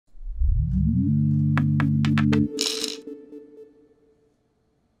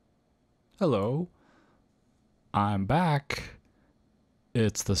Hello, I'm back.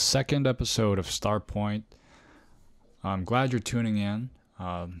 It's the second episode of Starpoint. I'm glad you're tuning in.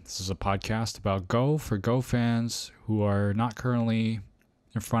 This is a podcast about Go for Go fans who are not currently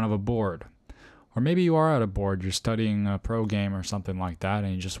in front of a board. Or maybe you are at a board, you're studying a pro game or something like that,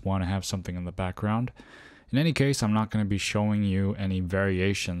 and you just want to have something in the background. In any case, I'm not going to be showing you any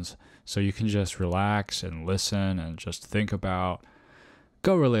variations, so you can just relax and listen and just think about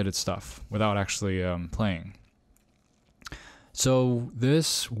Go-related stuff without actually playing. So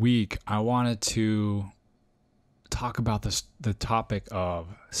this week, I wanted to talk about the topic of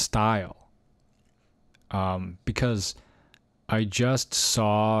style, because I just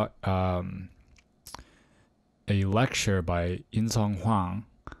saw a lecture by In-Sung Hwang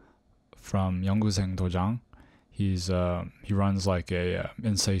from Yeongguseng Dojang. He runs like a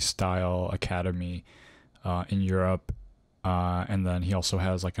Insei style academy in Europe. And then he also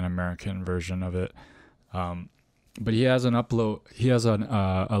has like an American version of it. But he has a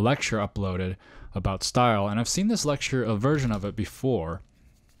lecture uploaded about style, and I've seen this lecture, a version of it before.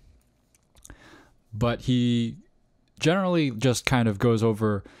 But he generally just kind of goes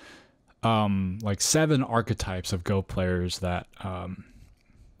over like 7 archetypes of Go players that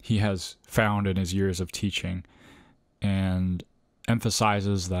he has found in his years of teaching, and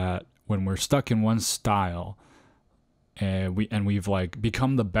emphasizes that when we're stuck in one style, we've like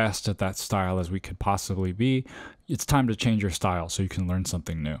become the best at that style as we could possibly be, it's time to change your style so you can learn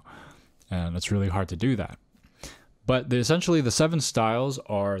something new. And it's really hard to do that. But essentially the 7 styles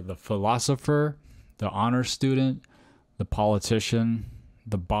are the philosopher, the honor student, the politician,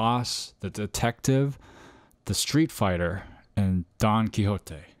 the boss, the detective, the street fighter, and Don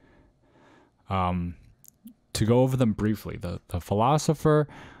Quixote. To go over them briefly, the philosopher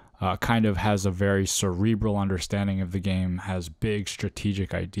kind of has a very cerebral understanding of the game, has big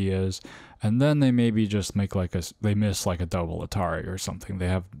strategic ideas, and then they maybe just make they miss like a double Atari or something. They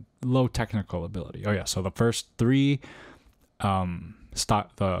have low technical ability. Oh yeah, so the first 3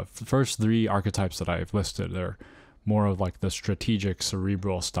 archetypes that I've listed, they're more of like the strategic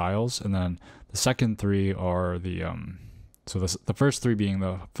cerebral styles, and then the second 3 are the first 3 being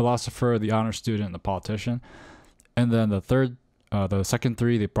the philosopher, the honor student, and the politician, and then the second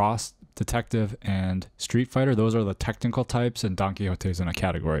 3, the boss, detective, and street fighter, those are the technical types, and Don Quixote is in a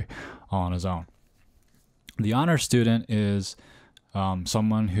category all on his own. The honor student is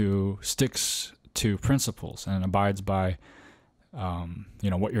someone who sticks to principles and abides by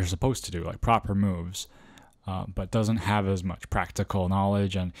what you're supposed to do, like proper moves, but doesn't have as much practical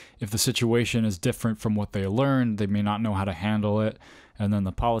knowledge. And if the situation is different from what they learned, they may not know how to handle it. And then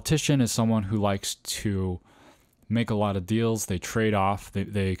the politician is someone who likes to make a lot of deals. They trade off.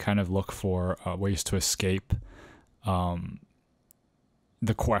 They kind of look for ways to escape the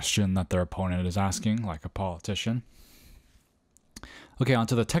question that their opponent is asking, like a politician. Okay,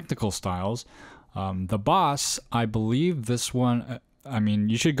 onto the technical styles. The boss, I believe this one,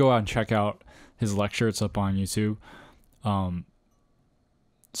 you should go out and check out his lecture. It's up on YouTube. I'm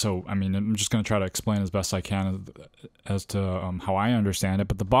just going to try to explain as best I can as to how I understand it.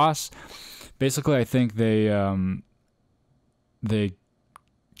 But the boss, basically, I think they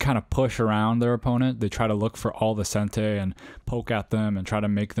kind of push around their opponent. They try to look for all the sente and poke at them and try to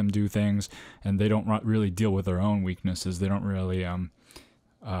make them do things, and they don't really deal with their own weaknesses. They don't really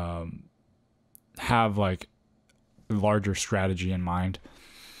have like larger strategy in mind.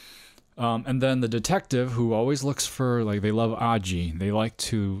 And then the detective, who always looks for, like, they love aji. They like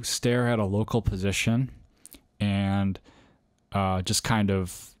to stare at a local position and just kind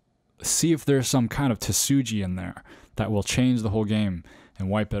of see if there's some kind of Tsuji in there that will change the whole game and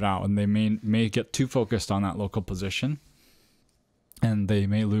wipe it out. And they may get too focused on that local position, and they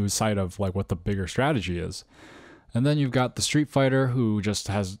may lose sight of like what the bigger strategy is. And then you've got the street fighter, who just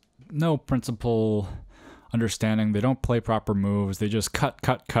has no principle understanding. They don't play proper moves. They just cut,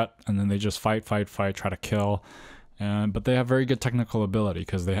 and then they just fight, try to kill. But they have very good technical ability,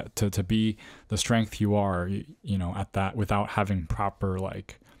 because they to be the strength you are, at that, without having proper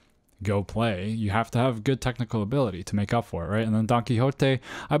like Go play, you have to have good technical ability to make up for it, right? And then Don Quixote,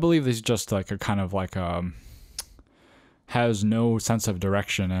 I believe he's just like a kind of like has no sense of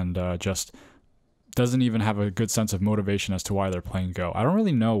direction, and just doesn't even have a good sense of motivation as to why they're playing Go. I don't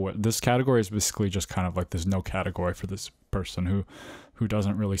really know what this category is. Basically just kind of like there's no category for this person who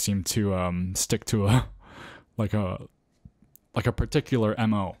doesn't really seem to stick to a particular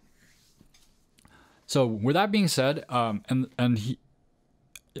MO. So with that being said, and he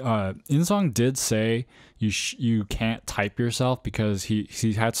In-Sung did say you can't type yourself, because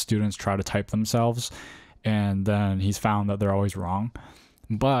he had students try to type themselves, and then he's found that they're always wrong.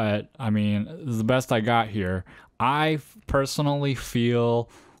 But I mean, the best I got here. I personally feel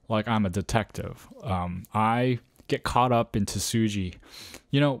like I'm a detective. I get caught up into Suji.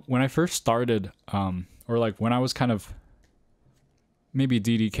 You know, when I first started, or like when I was kind of maybe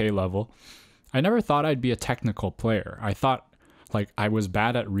DDK level, I never thought I'd be a technical player. I thought like I was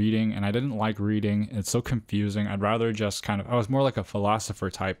bad at reading and I didn't like reading. It's so confusing. I'd rather just kind of, I was more like a philosopher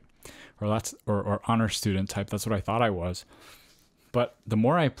type, or honor student type. That's what I thought I was. But the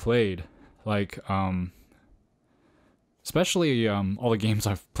more I played, like especially all the games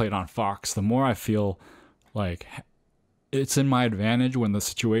I've played on Fox, the more I feel like it's in my advantage when the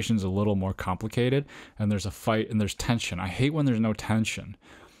situation's a little more complicated and there's a fight and there's tension. I hate when there's no tension,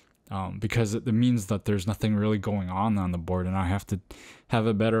 because it means that there's nothing really going on the board, and I have to have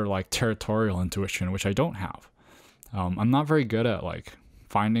a better like territorial intuition, which I don't have. I'm not very good at like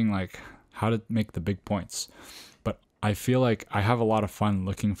finding like how to make the big points, but I feel like I have a lot of fun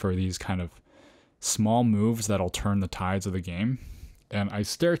looking for these kind of small moves that'll turn the tides of the game, and I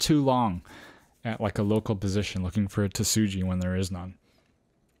stare too long at like a local position looking for a Tsuji when there is none.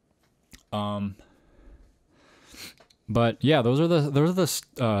 But yeah, those are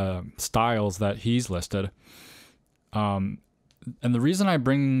the styles that he's listed. And the reason I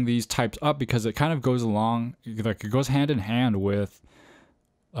bring these types up, because it kind of goes along, like it goes hand in hand with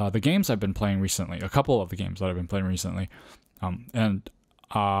the games I've been playing recently, a couple of the games that I've been playing recently. And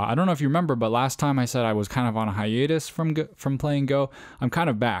I don't know if you remember, but last time I said I was kind of on a hiatus from playing Go. I'm kind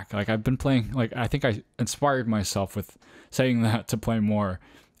of back. Like I've been playing, like I think I inspired myself with saying that to play more.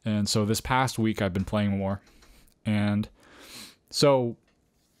 And so this past week I've been playing more. And so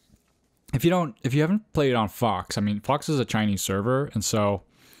if you haven't played on Fox, I mean, Fox is a Chinese server. And so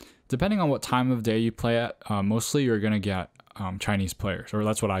depending on what time of day you play at, mostly you're going to get Chinese players, or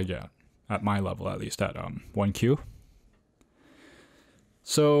that's what I get at my level, at least at 1Q.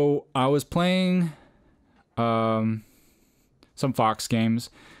 So I was playing some Fox games,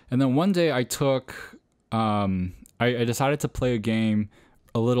 and then one day I took, I decided to play a game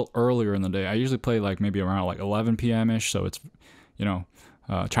a little earlier in the day. I usually play like maybe around like 11 p.m.-ish, so it's, you know,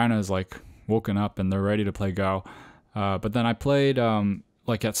 China is like woken up and they're ready to play Go. But then I played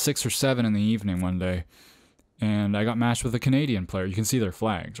like at 6 or 7 in the evening one day, and I got matched with a Canadian player. You can see their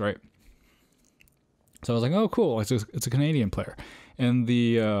flags, right? So I was like, oh, cool, it's a Canadian player. And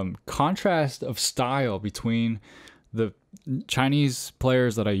the contrast of style between the Chinese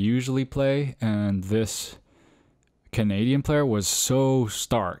players that I usually play and this Canadian player was so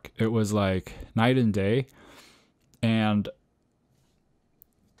stark. It was like night and day. And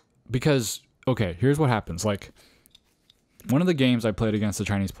because, okay, here's what happens. Like, one of the games I played against a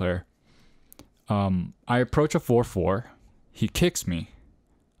Chinese player, I approach a 4-4. He kicks me.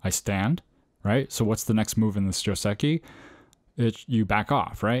 I stand, right? So what's the next move in this Joseki? You back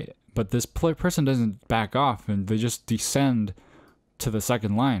off, right? But this person doesn't back off, and they just descend to the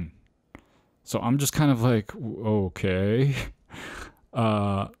second line. So I'm just kind of like, okay.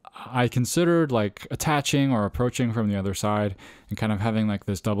 I considered like attaching or approaching from the other side and kind of having like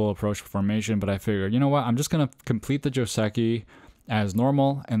this double approach formation, but I figured, you know what? I'm just going to complete the Joseki as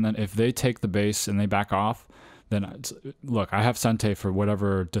normal, and then if they take the base and they back off, then look, I have Sente for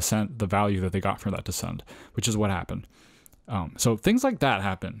whatever descent, the value that they got for that descent, which is what happened. So things like that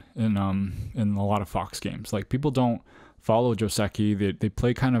happen in a lot of Fox games. Like, people don't follow Joseki. They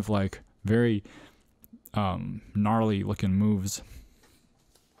play kind of like very gnarly looking moves.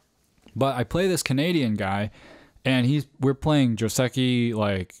 But I play this Canadian guy, and we're playing Joseki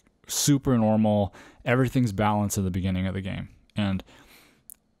like super normal. Everything's balanced at the beginning of the game, and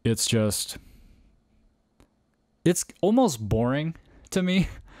it's almost boring to me.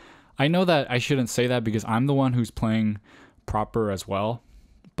 I know that I shouldn't say that because I'm the one who's playing proper as well,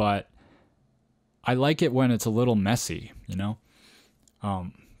 but I like it when it's a little messy, you know?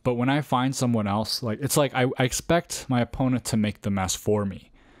 But when I find someone else, like, it's like I expect my opponent to make the mess for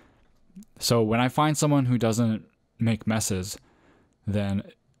me. So when I find someone who doesn't make messes, then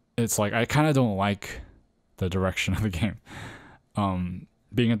it's like I kind of don't like the direction of the game.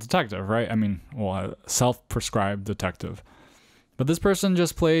 Being a detective, right? I mean, well, a self-prescribed detective. But this person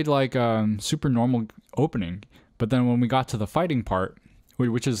just played like super normal opening. But then when we got to the fighting part,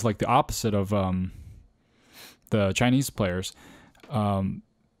 which is like the opposite of the Chinese players,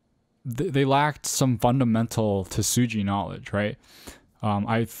 they lacked some fundamental Tsuji knowledge, right?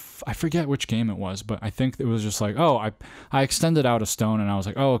 I forget which game it was, but I think it was just like, oh, I extended out a stone, and I was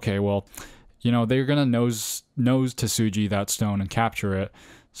like, oh, okay, well, you know, they're gonna nose Tsuji that stone and capture it,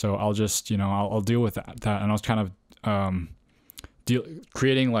 so I'll just, you know, I'll deal with that. And I was kind of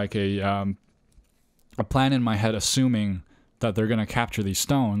creating like a plan in my head, assuming that they're going to capture these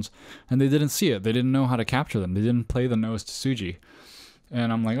stones, and they didn't see it. They didn't know how to capture them. They didn't play the nose to Suji.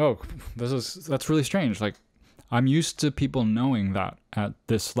 And I'm like, oh, that's really strange. Like, I'm used to people knowing that at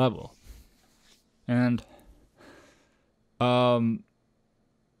this level. And on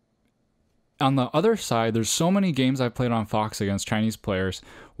the other side, there's so many games I've played on Fox against Chinese players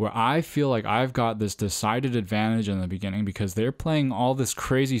where I feel like I've got this decided advantage in the beginning because they're playing all this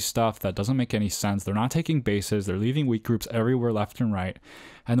crazy stuff that doesn't make any sense. They're not taking bases. They're leaving weak groups everywhere left and right.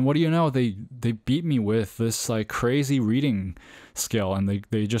 And what do you know? They beat me with this like crazy reading skill, and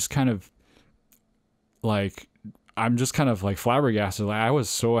they just kind of like, I'm just kind of like flabbergasted. Like, I was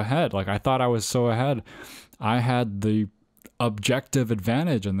so ahead. Like, I thought I was so ahead. I had the objective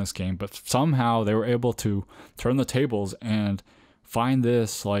advantage in this game, but somehow they were able to turn the tables and find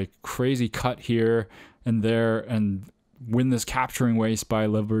this like crazy cut here and there and win this capturing waste by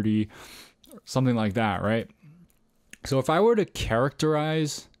Liberty, something like that, right? So if I were to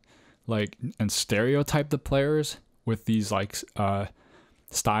characterize like and stereotype the players with these like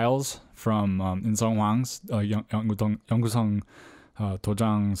styles from In Sung Hwang's Youngusung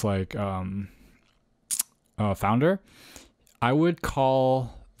Dojang's like founder, I would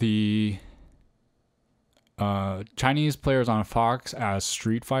call the Chinese players on Fox as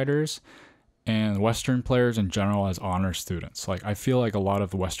street fighters and Western players in general as honor students. Like, I feel like a lot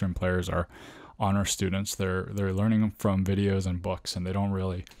of the Western players are honor students. They're learning from videos and books, and they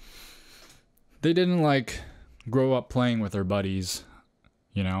didn't like grow up playing with their buddies,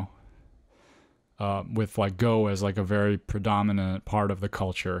 you know, with like Go as like a very predominant part of the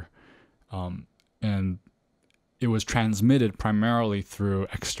culture. And it was transmitted primarily through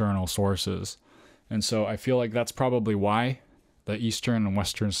external sources. And so I feel like that's probably why the Eastern and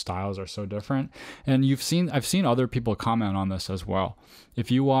Western styles are so different. And I've seen other people comment on this as well. If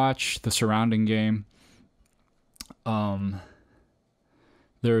you watch the surrounding game,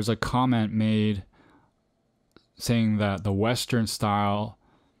 there's a comment made saying that the Western style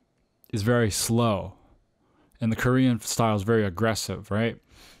is very slow and the Korean style is very aggressive, right?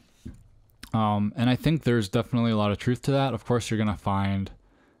 And I think there's definitely a lot of truth to that. Of course, you're going to find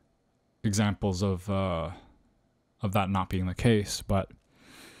examples of that not being the case, but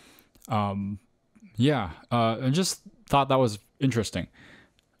I just thought that was interesting.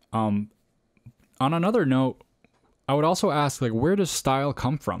 On another note, I would also ask, like, where does style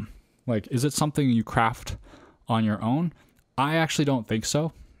come from? Like, is it something you craft on your own? I actually don't think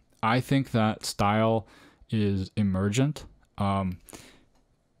so. I think that style is emergent.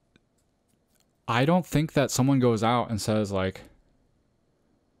 I don't think that someone goes out and says like,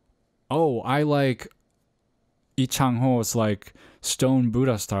 oh, I like Lee Chang-ho's like Stone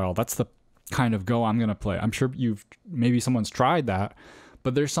Buddha style. That's the kind of Go I'm going to play. I'm sure maybe someone's tried that,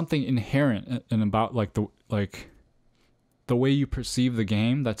 but there's something inherent in about like the way you perceive the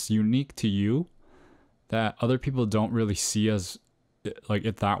game that's unique to you that other people don't really see as like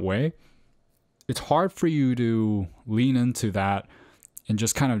it that way. It's hard for you to lean into that and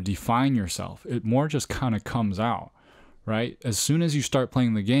just kind of define yourself. It more just kind of comes out, right? As soon as you start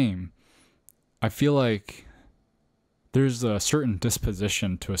playing the game, I feel like there's a certain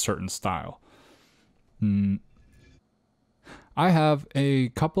disposition to a certain style. I have a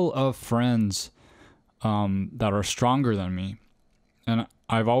couple of friends that are stronger than me, and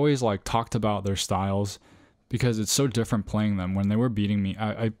I've always like talked about their styles because it's so different playing them. When they were beating me,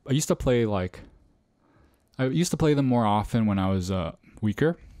 I used to play them more often when I was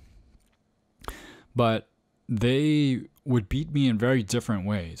weaker, but they would beat me in very different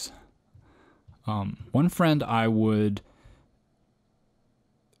ways. One friend, I would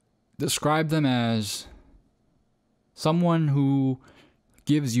describe them as someone who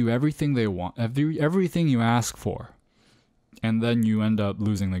gives you everything they want, everything you ask for, and then you end up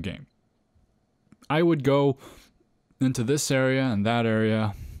losing the game. I would go into this area and that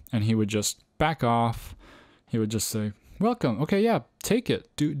area, and he would just back off. He would just say, welcome. Okay, yeah, take it.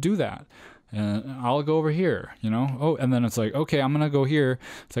 Do that. And I'll go over here, you know? Oh, and then it's like, okay, I'm going to go here.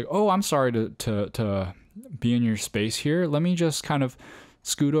 It's like, oh, I'm sorry to be in your space here. Let me just kind of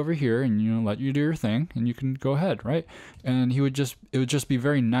scoot over here and, you know, let you do your thing and you can go ahead, right? And it would just be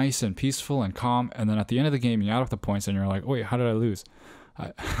very nice and peaceful and calm. And then at the end of the game, you add up the points and you're like, wait, how did I lose?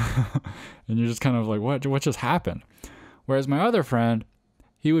 And you're just kind of like, what just happened? Whereas my other friend,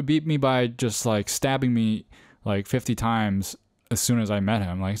 he would beat me by just like stabbing me like 50 times as soon as I met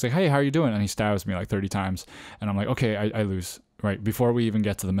him. Like, he's like, hey, how are you doing? And he stabs me like 30 times. And I'm like, okay, I lose, right? Before we even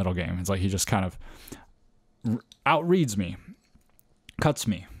get to the middle game. It's like he just kind of outreads me, cuts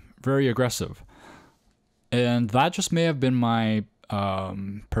me, very aggressive. And that just may have been my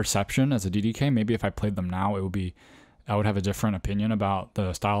perception as a DDK. Maybe if I played them now, it would be I would have a different opinion about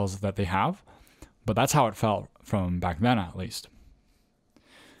the styles that they have. But that's how it felt from back then, at least.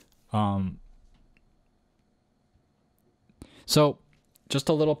 So just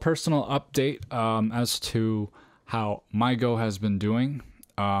a little personal update as to how my Go has been doing.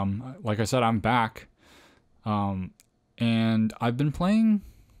 Like I said, I'm back. And I've been playing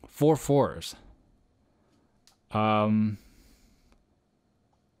 4-4s.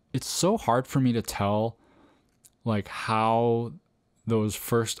 It's so hard for me to tell like how those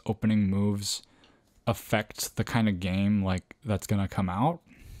first opening moves affect the kind of game like that's gonna come out.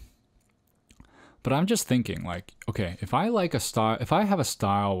 But I'm just thinking like, okay, if I like a style, if I have a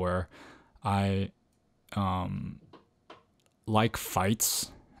style where I like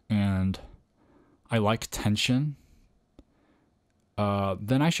fights and I like tension,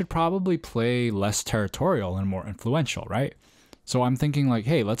 then I should probably play less territorial and more influential, right? So I'm thinking like,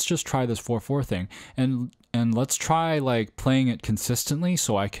 hey, let's just try this 4-4 thing, and let's try like playing it consistently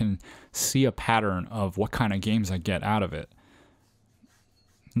so I can see a pattern of what kind of games I get out of it.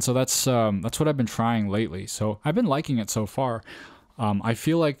 And so that's what I've been trying lately. So I've been liking it so far. I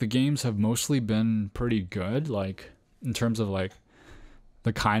feel like the games have mostly been pretty good, like in terms of like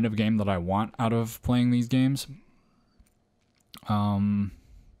the kind of game that I want out of playing these games.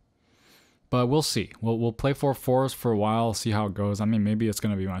 But we'll see. We'll play 4-4s for a while, see how it goes. I mean, maybe it's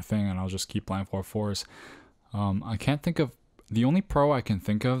gonna be my thing, and I'll just keep playing 4-4s. I can't think of the only pro I can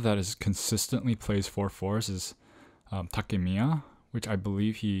think of that is consistently plays 4-4s is Takemiya, which I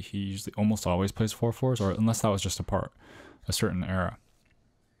believe he usually almost always plays 4-4s, or unless that was just a certain era.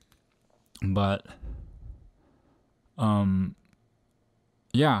 But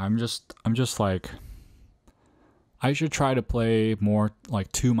yeah, I'm just like, I should try to play more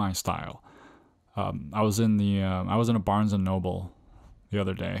like to my style. I was in a Barnes and Noble the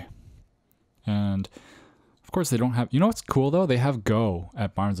other day, and of course they don't have. You know what's cool though? They have Go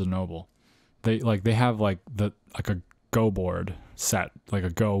at Barnes and Noble. They have like a Go board set, like a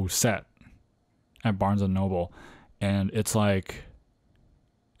Go set at Barnes and Noble, and it's like,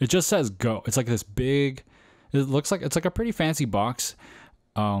 it just says Go. It's like this big. It looks like it's like a pretty fancy box.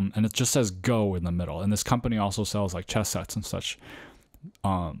 And it just says Go in the middle. And this company also sells like chess sets and such.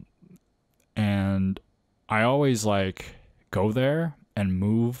 And I always like go there and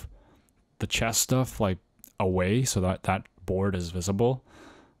move the chess stuff like away so that that board is visible,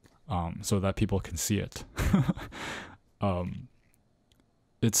 so that people can see it.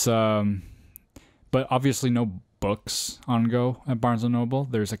 It's but obviously no books on Go at Barnes and Noble.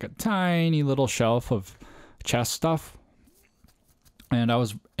 There's like a tiny little shelf of chess stuff. And I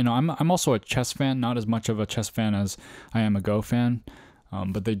was, I'm also a chess fan, not as much of a chess fan as I am a Go fan,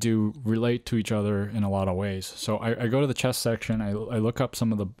 but they do relate to each other in a lot of ways. So I go to the chess section, I look up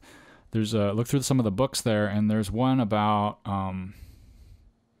some of the, look through some of the books there, and there's one about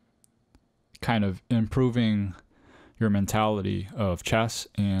kind of improving your mentality of chess.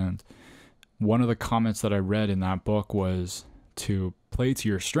 And one of the comments that I read in that book was to play to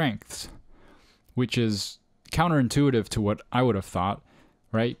your strengths, which is counterintuitive to what I would have thought,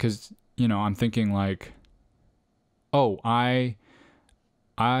 right? Because I'm thinking like, oh, I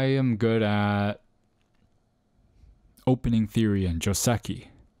am good at opening theory and Joseki,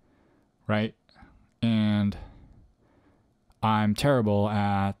 right? And I'm terrible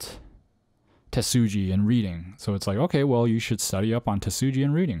at Tesuji and reading. So it's like, okay, well, you should study up on Tesuji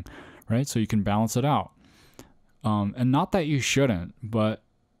and reading, right? So you can balance it out. And not that you shouldn't, but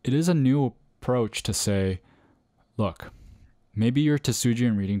it is a new approach to say, look, maybe your Tesuji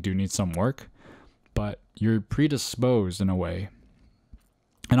and reading do need some work, but you're predisposed in a way.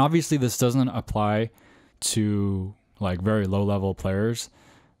 And obviously this doesn't apply to like very low level players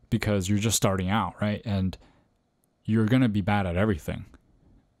because you're just starting out, right? And you're going to be bad at everything.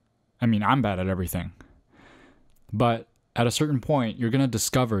 I mean, I'm bad at everything. But at a certain point, you're going to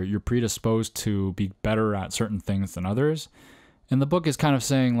discover you're predisposed to be better at certain things than others. And the book is kind of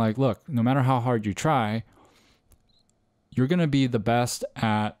saying like, look, no matter how hard you try, you're going to be the best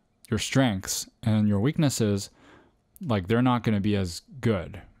at your strengths, and your weaknesses, like, they're not going to be as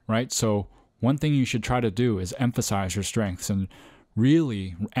good, right? So one thing you should try to do is emphasize your strengths and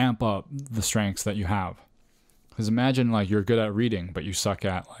really amp up the strengths that you have. Because imagine like you're good at reading, but you suck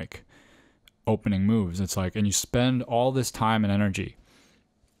at like opening moves. It's like, and you spend all this time and energy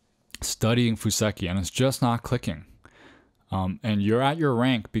studying Fuseki, and it's just not clicking. And you're at your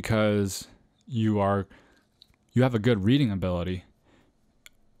rank because you have a good reading ability.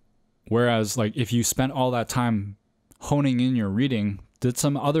 Whereas like if you spent all that time honing in your reading, did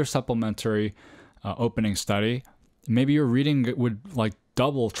some other supplementary opening study, maybe your reading would like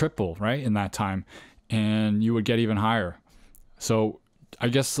double, triple, right, in that time. and you would get even higher. So I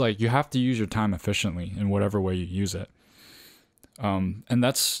guess like you have to use your time efficiently in whatever way you use it. And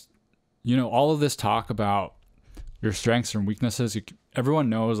that's, all of this talk about your strengths and weaknesses. Everyone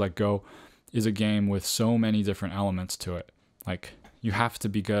knows like Go is a game with so many different elements to it. Like you have to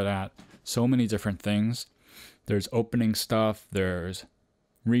be good at so many different things. There's opening stuff, there's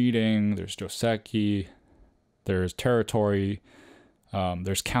reading, there's Joseki, there's territory,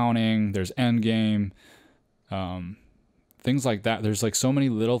 there's counting, there's end game, things like that. There's like so many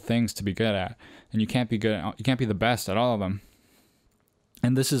little things to be good at, and you can't be the best at all of them.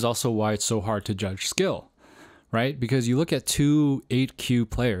 And this is also why it's so hard to judge skill, right? Because you look at two 8Q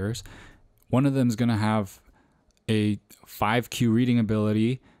players, one of them is going to have a 5Q reading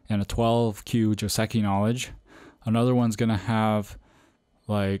ability and a 12Q Joseki knowledge. Another one's going to have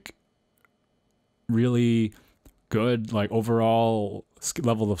like really good like overall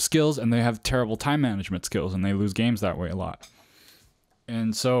level of skills, and they have terrible time management skills, and they lose games that way a lot.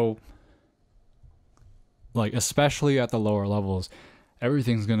 And so like especially at the lower levels,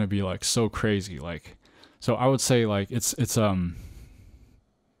 everything's going to be like so crazy. Like, so I would say like it's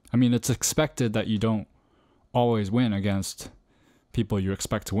expected that you don't always win against people you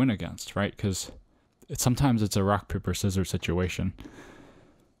expect to win against, right? Because sometimes it's a rock paper scissors situation.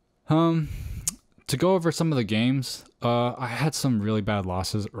 To go over some of the games, I had some really bad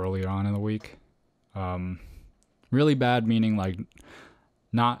losses earlier on in the week. Really bad meaning like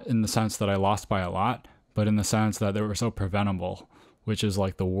not in the sense that I lost by a lot, but in the sense that they were so preventable, which is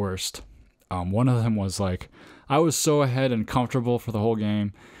like the worst. One of them was like I was so ahead and comfortable for the whole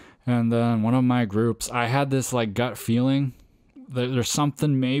game, and then one of my groups, I had this like gut feeling that there's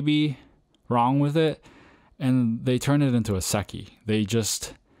something maybe wrong with it, and they turn it into a Seki. They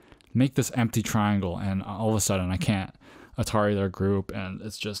just make this empty triangle, and all of a sudden I can't Atari their group, and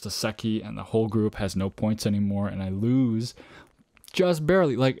it's just a Seki, and the whole group has no points anymore, and I lose just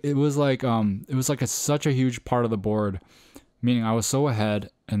barely. Like it was like such a huge part of the board, meaning I was so ahead,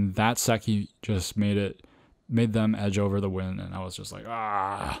 and that Seki just made them edge over the win, and I was just like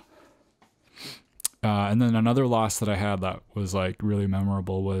and then another loss that I had that was like really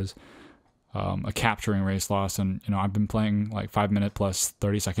memorable was a capturing race loss. And I've been playing like 5-minute plus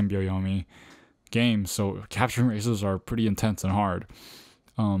 30-second Byoyomi games, so capturing races are pretty intense and hard.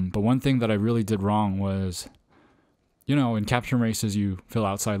 But one thing that I really did wrong was, in capturing races you fill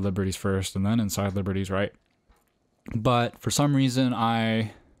outside liberties first and then inside liberties, right? But for some reason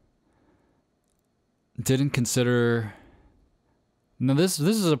I didn't consider. Now this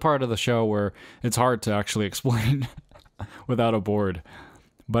is a part of the show where it's hard to actually explain without a board.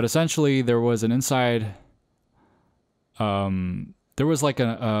 But essentially, there was an inside. There was like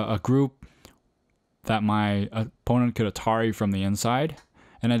a group that my opponent could Atari from the inside,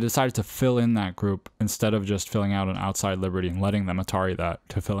 and I decided to fill in that group instead of just filling out an outside liberty and letting them Atari that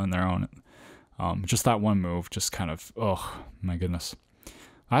to fill in their own. Just that one move, just kind of, oh my goodness.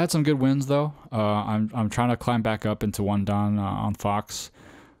 I had some good wins though. I'm trying to climb back up into 1-dan on Fox.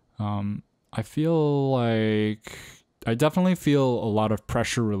 I feel like I definitely feel a lot of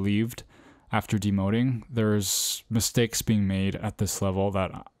pressure relieved after demoting. There's mistakes being made at this level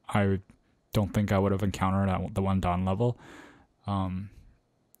that I don't think I would have encountered at the 1-dan level. And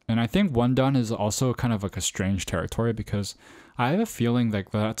I think 1-dan is also kind of like a strange territory, because I have a feeling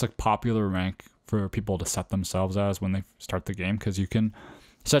like that's a popular rank for people to set themselves as when they start the game, because you can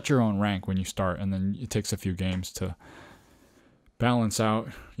set your own rank when you start, and then it takes a few games to balance out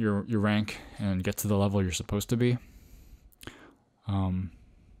your rank and get to the level you're supposed to be.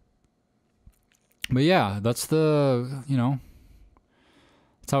 But yeah, that's that's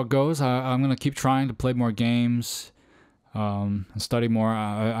how it goes. I'm gonna keep trying to play more games, and study more.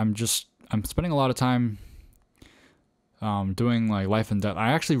 I'm spending a lot of time doing like life and death.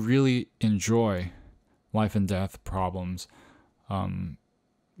 I actually really enjoy life and death problems.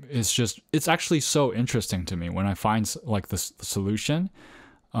 It's actually so interesting to me when I find like the solution.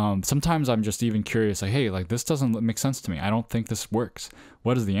 Sometimes I'm just even curious, like, hey, like this doesn't make sense to me. I don't think this works.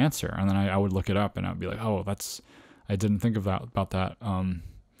 What is the answer? And then I would look it up, and I'd be like, oh, I didn't think about that.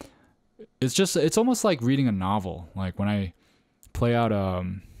 It's almost like reading a novel. Like when I play out a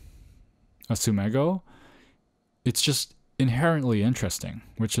Sumego, it's just inherently interesting,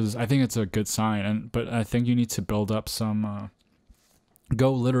 which is, I think it's a good sign. But I think you need to build up some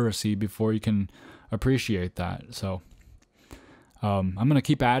Go literacy before you can appreciate that. So I'm gonna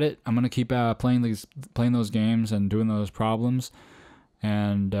keep at it. I'm gonna keep playing those games and doing those problems,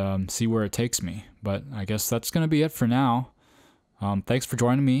 and see where it takes me. But I guess that's gonna be it for now. Thanks for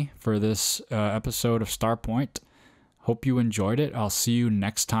joining me for this episode of Starpoint. Hope you enjoyed it. I'll see you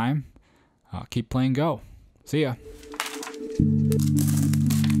next time. keep playing Go. See ya.